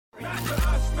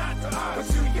us, not to us.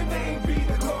 But to your name be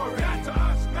the glory. Not to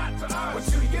us, not to us.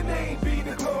 But to your name be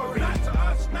the glory. Not to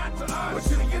us, not to us.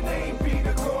 But to your name be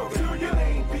the glory. To your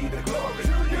name be the glory. To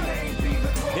your name be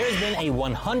the glory. There's been a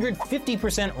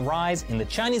 150% rise in the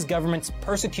Chinese government's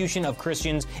persecution of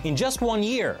Christians in just 1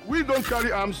 year. We don't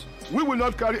carry arms. We will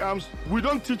not carry arms. We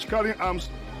don't teach carrying arms.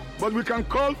 But we can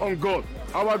call on God.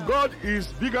 Our God is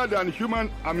bigger than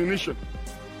human ammunition.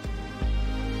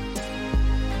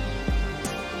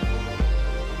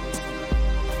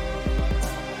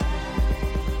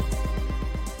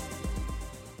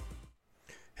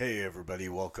 Hey everybody,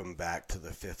 welcome back to The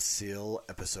Fifth Seal,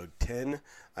 episode 10.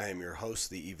 I am your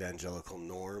host, the Evangelical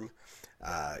Norm.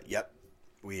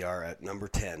 We are at number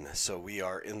 10. So we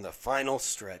are in the final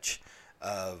stretch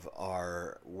of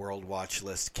our World Watch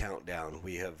List countdown.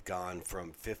 We have gone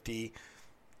from 50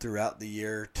 throughout the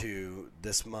year to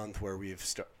this month where we've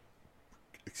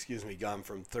gone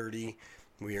from 30.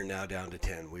 We are now down to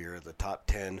 10. We are the top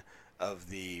 10 of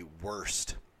the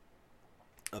worst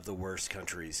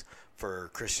countries for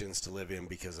Christians to live in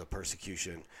because of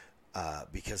persecution,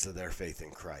 because of their faith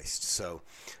in Christ. So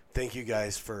thank you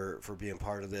guys for being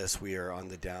part of this. We are on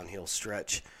the downhill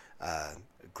stretch. A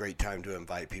great time to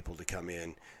invite people to come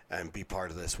in and be part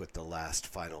of this with the last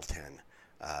final 10.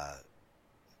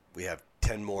 We have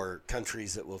 10 more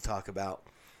countries that we'll talk about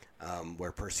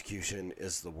where persecution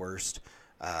is the worst.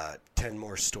 10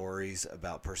 more stories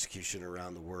about persecution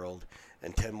around the world,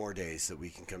 and 10 more days that we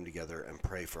can come together and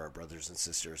pray for our brothers and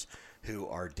sisters who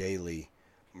are daily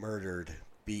murdered,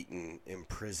 beaten,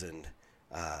 imprisoned,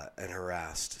 and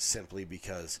harassed simply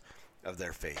because of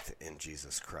their faith in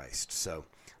Jesus Christ. So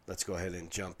let's go ahead and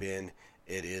jump in.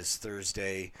 It is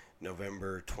Thursday,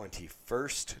 November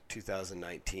 21st,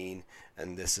 2019,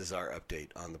 and this is our update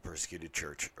on the persecuted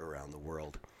church around the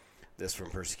world. This from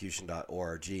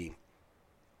persecution.org.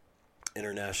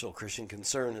 International Christian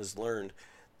Concern has learned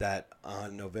that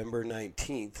on November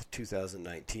 19th,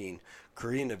 2019,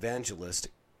 Korean evangelist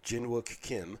Jinwook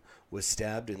Kim was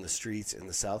stabbed in the streets in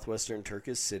the southwestern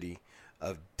Turkish city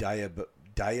of Diyarbakir.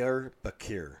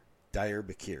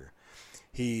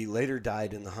 He later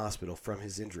died in the hospital from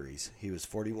his injuries. He was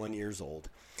 41 years old.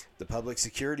 The Public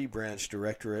Security Branch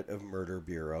Directorate of Murder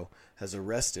Bureau has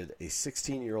arrested a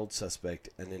 16-year-old suspect,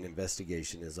 and an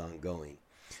investigation is ongoing.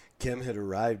 Kim had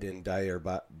arrived in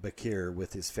Diyarbakir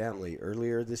with his family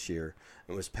earlier this year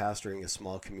and was pastoring a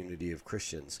small community of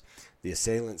Christians. The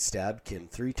assailant stabbed Kim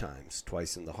 3 times,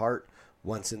 twice in the heart,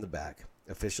 once in the back.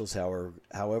 Officials,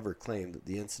 however, claimed that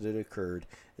the incident occurred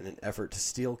in an effort to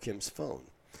steal Kim's phone.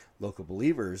 Local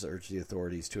believers urged the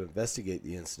authorities to investigate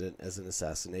the incident as an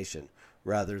assassination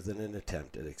rather than an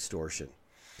attempt at extortion.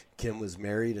 Kim was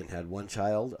married and had 1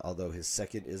 child, although his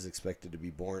second is expected to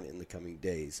be born in the coming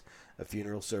days. A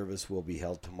funeral service will be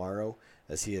held tomorrow,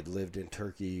 as he had lived in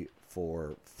Turkey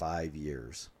for 5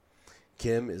 years.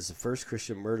 Kim is the first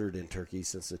Christian murdered in Turkey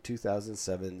since the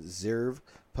 2007 Zirv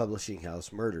publishing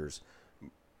house murders,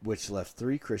 which left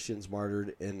 3 Christians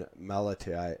martyred in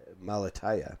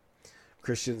Malatya.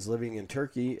 Christians living in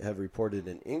Turkey have reported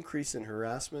an increase in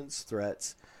harassments,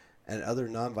 threats, and other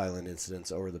nonviolent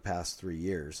incidents over the past 3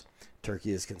 years.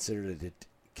 Turkey is considered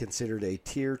a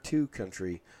Tier 2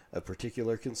 country of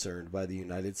particular concern by the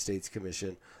United States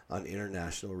Commission on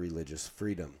International Religious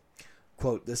Freedom.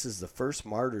 Quote, "This is the first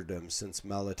martyrdom since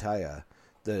Malatya.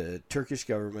 The Turkish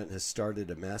government has started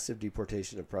a massive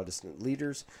deportation of Protestant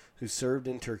leaders who served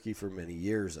in Turkey for many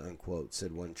years," unquote,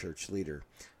 said one church leader.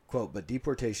 Quote, "But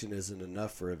deportation isn't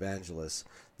enough for evangelists.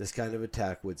 This kind of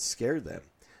attack would scare them.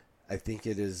 I think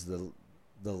it is the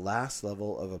last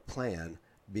level of a plan,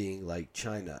 being like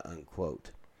China,"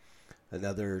 unquote.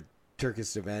 Another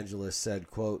Turkish evangelist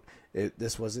said, quote,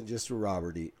 "This wasn't just a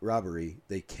robbery.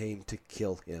 They came to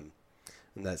kill him."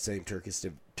 And that same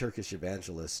Turkish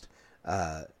evangelist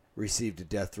received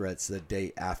death threats the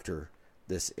day after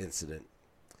this incident.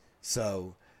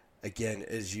 So, again,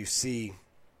 as you see,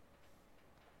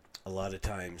 a lot of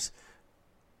times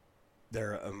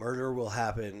a murder will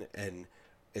happen, and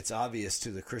it's obvious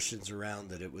to the Christians around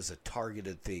that it was a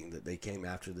targeted thing, that they came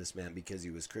after this man because he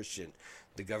was Christian.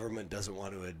 The government doesn't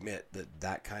want to admit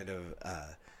that kind of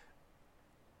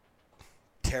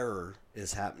terror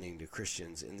is happening to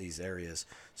Christians in these areas,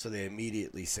 so they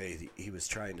immediately say he was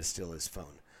trying to steal his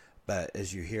phone. But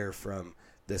as you hear from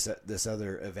this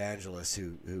other evangelist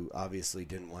who obviously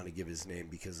didn't want to give his name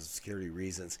because of security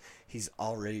reasons, he's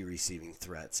already receiving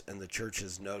threats, and the church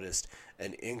has noticed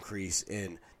an increase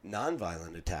in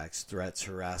nonviolent attacks, threats,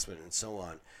 harassment, and so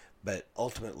on. But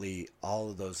ultimately, all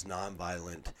of those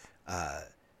nonviolent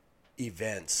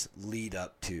events lead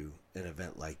up to an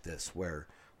event like this, where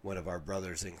one of our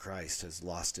brothers in Christ has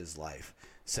lost his life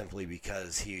simply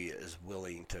because he is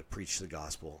willing to preach the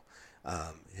gospel.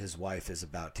 His wife is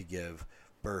about to give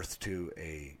birth to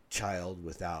a child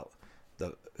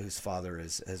whose father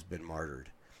has been martyred.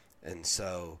 And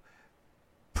so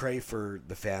pray for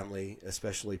the family,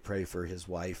 especially pray for his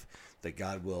wife, that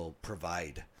God will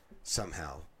provide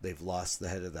somehow. They've lost the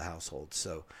head of the household,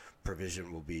 so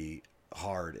provision will be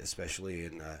hard, especially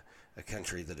in a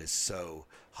country that is so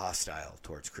hostile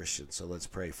towards Christians. So let's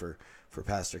pray for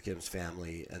Pastor Kim's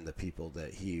family and the people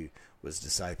that he was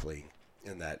discipling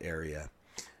in that area.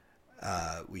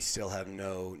 We still have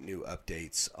no new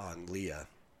updates on Leah.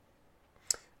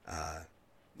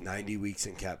 90 weeks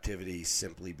in captivity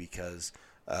simply because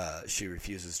she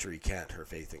refuses to recant her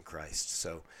faith in Christ.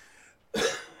 So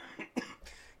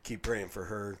keep praying for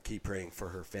her. Keep praying for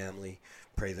her family.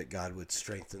 Pray that God would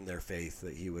strengthen their faith,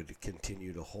 that he would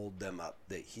continue to hold them up,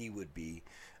 that he would be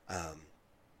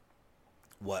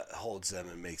what holds them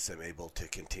and makes them able to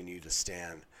continue to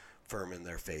stand firm in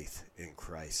their faith in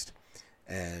Christ.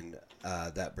 And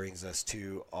that brings us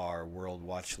to our world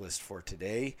watch list for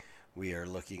today. We are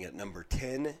looking at number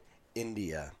 10,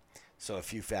 India. So a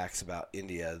few facts about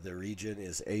India. The region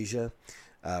is Asia.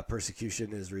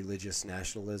 Persecution is religious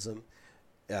nationalism.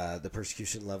 The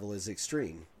persecution level is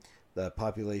extreme. The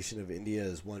population of India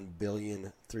is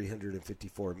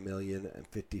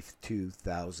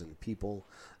 1,354,052,000 people.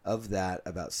 Of that,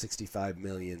 about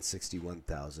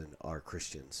 65,061,000 are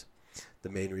Christians. The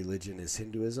main religion is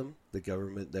Hinduism. The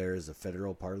government there is a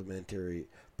federal parliamentary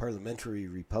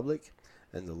republic,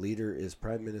 and the leader is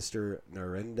Prime Minister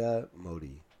Narendra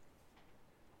Modi.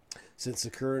 Since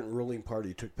the current ruling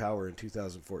party took power in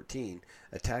 2014,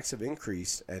 attacks have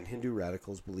increased, and Hindu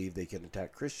radicals believe they can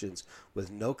attack Christians with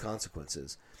no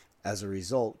consequences. As a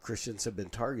result, Christians have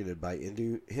been targeted by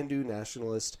Hindu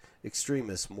nationalist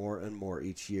extremists more and more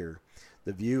each year.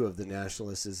 The view of the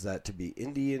nationalists is that to be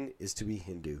Indian is to be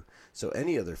Hindu, so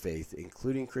any other faith,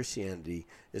 including Christianity,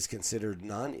 is considered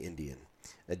non-Indian.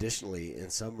 Additionally,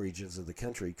 in some regions of the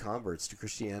country, converts to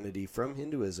Christianity from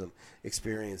Hinduism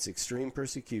experience extreme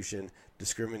persecution,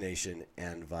 discrimination,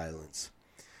 and violence.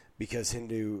 Because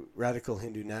radical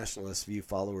Hindu nationalists view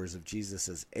followers of Jesus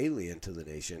as alien to the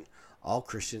nation, all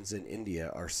Christians in India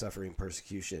are suffering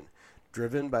persecution.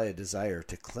 Driven by a desire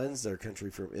to cleanse their country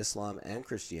from Islam and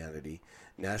Christianity,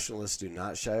 nationalists do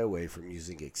not shy away from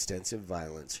using extensive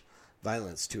violence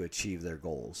to achieve their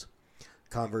goals.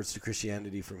 Converts to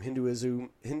Christianity from Hinduism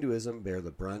bear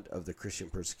the brunt of the Christian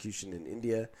persecution in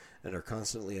India and are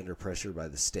constantly under pressure by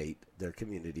the state, their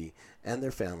community, and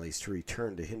their families to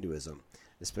return to Hinduism,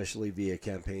 especially via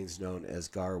campaigns known as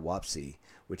Ghar Wapsi,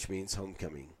 which means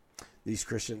homecoming. These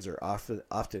Christians are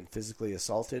often physically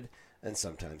assaulted and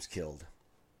sometimes killed.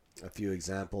 A few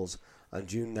examples. On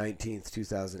June 19,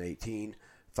 2018,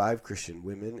 5 Christian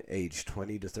women aged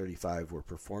 20 to 35 were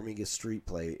performing a street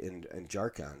play in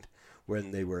Jharkhand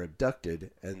when they were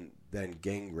abducted and then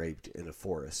gang raped in a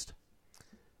forest.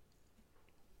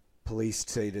 Police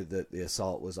stated that the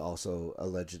assault was also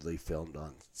allegedly filmed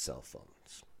on cell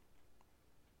phones.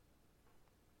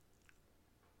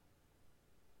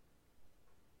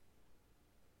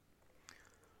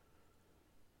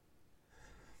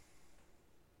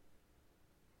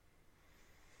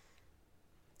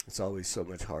 It's always so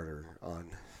much harder on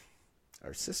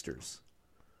our sisters.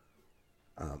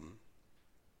 It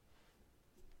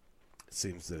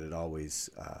seems that it always,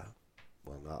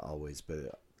 well, not always, but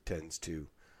it tends to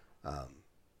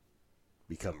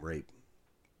become rape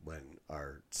when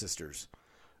our sisters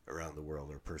around the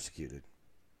world are persecuted.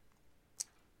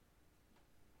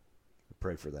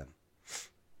 Pray for them.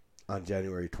 On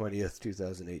January 20th,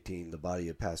 2018, the body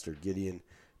of Pastor Gideon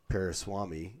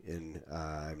Paraswamy,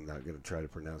 I'm not going to try to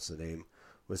pronounce the name,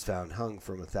 was found hung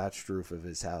from a thatched roof of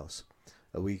his house,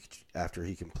 a week after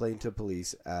he complained to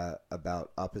police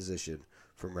about opposition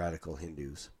from radical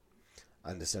Hindus.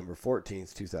 On December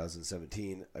 14th,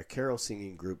 2017, a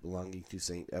carol-singing group belonging to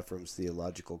St. Ephraim's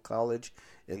Theological College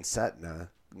in Satna,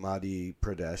 Madhya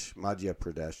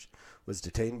Pradesh, was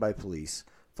detained by police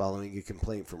following a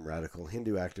complaint from radical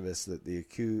Hindu activists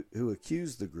who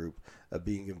accused the group of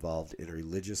being involved in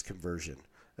religious conversion,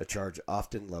 a charge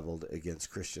often leveled against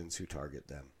Christians who target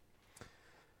them.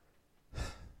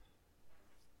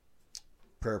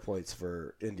 Prayer points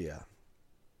for India.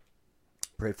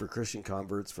 Pray for Christian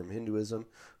converts from Hinduism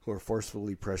who are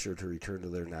forcefully pressured to return to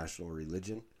their national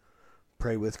religion.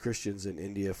 Pray with Christians in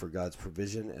India for God's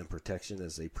provision and protection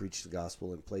as they preach the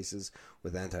gospel in places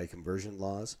with anti-conversion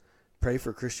laws. Pray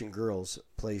for Christian girls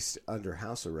placed under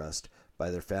house arrest by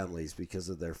their families because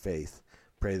of their faith.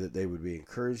 Pray that they would be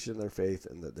encouraged in their faith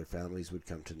and that their families would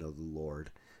come to know the Lord.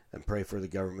 and pray for the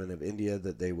government of India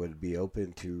that they would be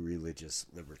open to religious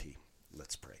liberty.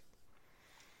 Let's pray.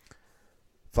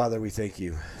 Father, we thank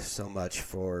you so much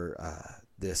for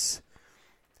this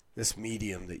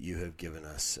medium that you have given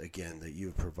us. Again, that you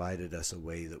have provided us a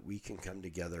way that we can come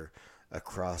together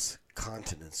across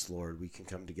continents, Lord. We can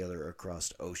come together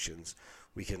across oceans.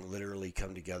 We can literally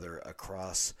come together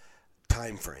across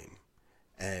time frame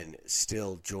and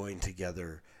still join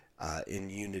together in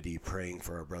unity, praying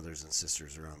for our brothers and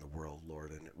sisters around the world,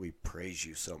 Lord. And we praise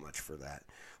you so much for that.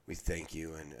 We thank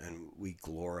you and we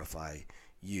glorify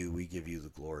you. We give you the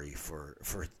glory for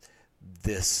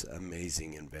this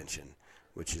amazing invention,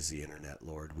 which is the internet,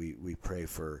 Lord. We pray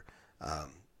for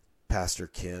Pastor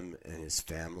Kim and his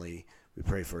family. We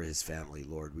pray for his family,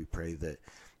 Lord. We pray that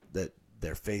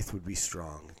their faith would be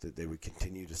strong, that they would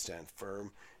continue to stand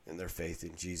firm in their faith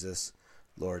in Jesus.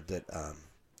 Lord, that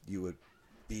you would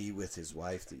be with his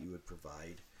wife, that you would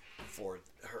provide for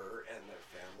her and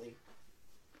their family.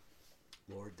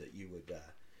 Lord, that you would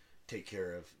take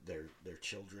care of their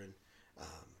children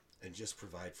and just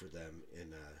provide for them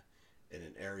in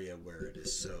an area where it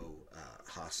is so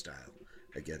hostile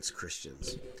against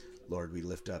Christians. Lord, we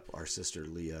lift up our sister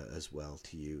Leah as well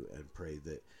to you and pray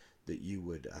that you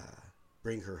would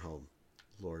bring her home.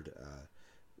 Lord,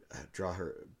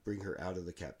 bring her out of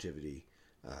the captivity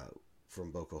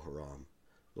from Boko Haram.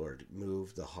 Lord,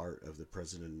 move the heart of the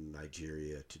president of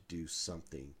Nigeria to do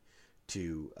something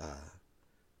to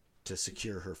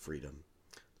secure her freedom,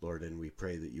 Lord, and we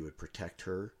pray that you would protect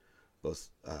her both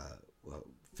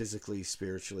physically,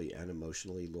 spiritually, and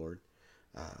emotionally, Lord,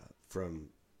 from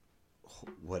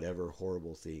whatever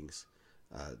horrible things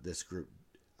this group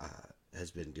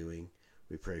has been doing.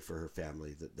 We pray for her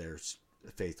family, that their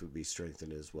faith would be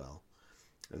strengthened as well.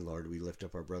 And Lord, we lift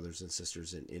up our brothers and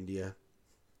sisters in India.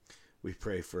 We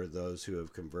pray for those who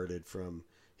have converted from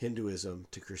Hinduism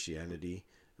to Christianity,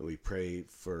 and we pray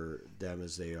for them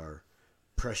as they are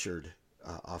pressured,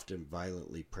 often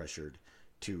violently pressured,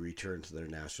 to return to their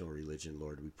national religion.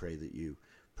 Lord, we pray that you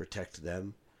protect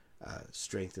them,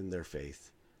 strengthen their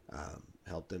faith,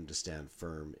 help them to stand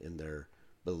firm in their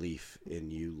belief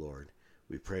in you, Lord.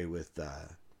 We pray with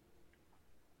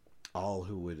all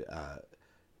who would,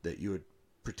 that you would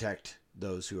protect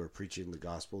those who are preaching the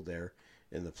gospel there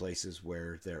in the places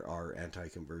where there are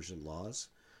anti-conversion laws.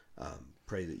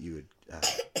 Pray that you would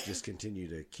just continue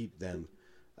to keep them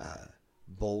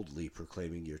boldly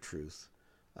proclaiming your truth.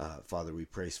 Father, we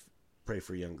pray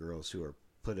for young girls who are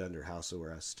put under house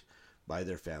arrest by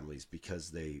their families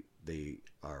because they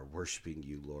are worshiping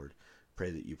you, Lord.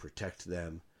 Pray that you protect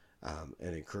them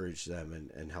and encourage them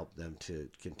and help them to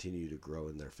continue to grow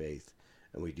in their faith.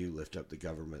 And we do lift up the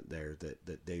government there,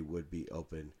 that they would be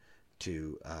open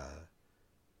to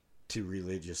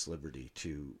religious liberty,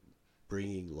 to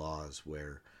bringing laws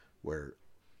where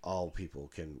all people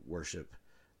can worship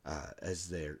as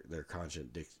their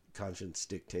conscience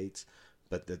dictates,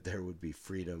 but that there would be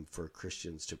freedom for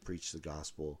Christians to preach the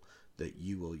gospel that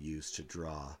you will use to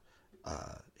draw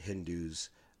Hindus,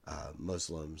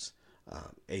 Muslims,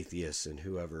 atheists, and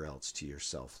whoever else to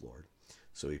yourself, Lord.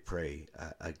 So we pray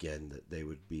again that they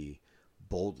would be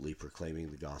boldly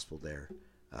proclaiming the gospel there,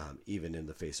 even in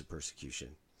the face of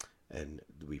persecution. And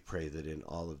we pray that in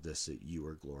all of this that you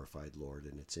are glorified, Lord,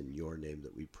 and it's in your name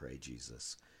that we pray,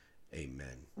 Jesus.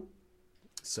 Amen.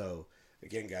 So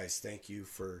again, guys, thank you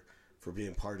for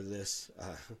being part of this.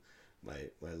 My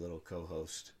little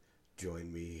co-host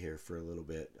joined me here for a little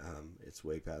bit. It's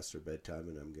way past her bedtime,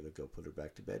 and I'm going to go put her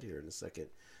back to bed here in a second.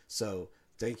 So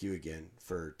thank you again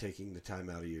for taking the time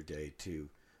out of your day to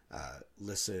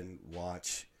listen,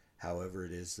 watch, however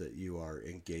it is that you are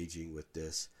engaging with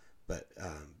this. But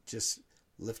just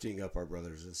lifting up our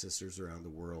brothers and sisters around the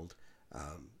world,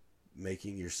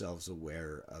 making yourselves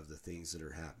aware of the things that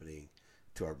are happening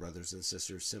to our brothers and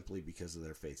sisters simply because of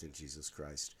their faith in Jesus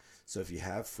Christ. So if you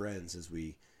have friends, as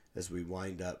we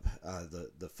wind up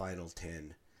the final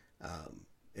 10,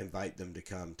 invite them to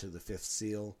come to the Fifth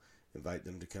Seal, invite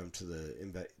them to come to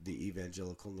the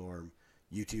Evangelical Norm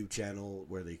YouTube channel,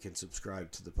 where they can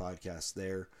subscribe to the podcast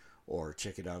there, or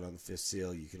check it out on the Fifth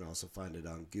Seal. You can also find it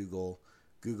on Google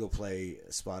Play,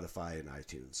 Spotify, and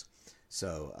iTunes.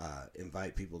 So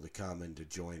invite people to come and to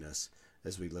join us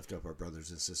as we lift up our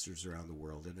brothers and sisters around the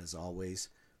world. And as always,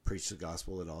 preach the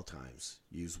gospel at all times.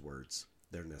 Use words.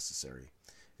 They're necessary.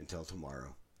 Until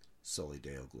tomorrow, Soli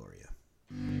Deo Gloria.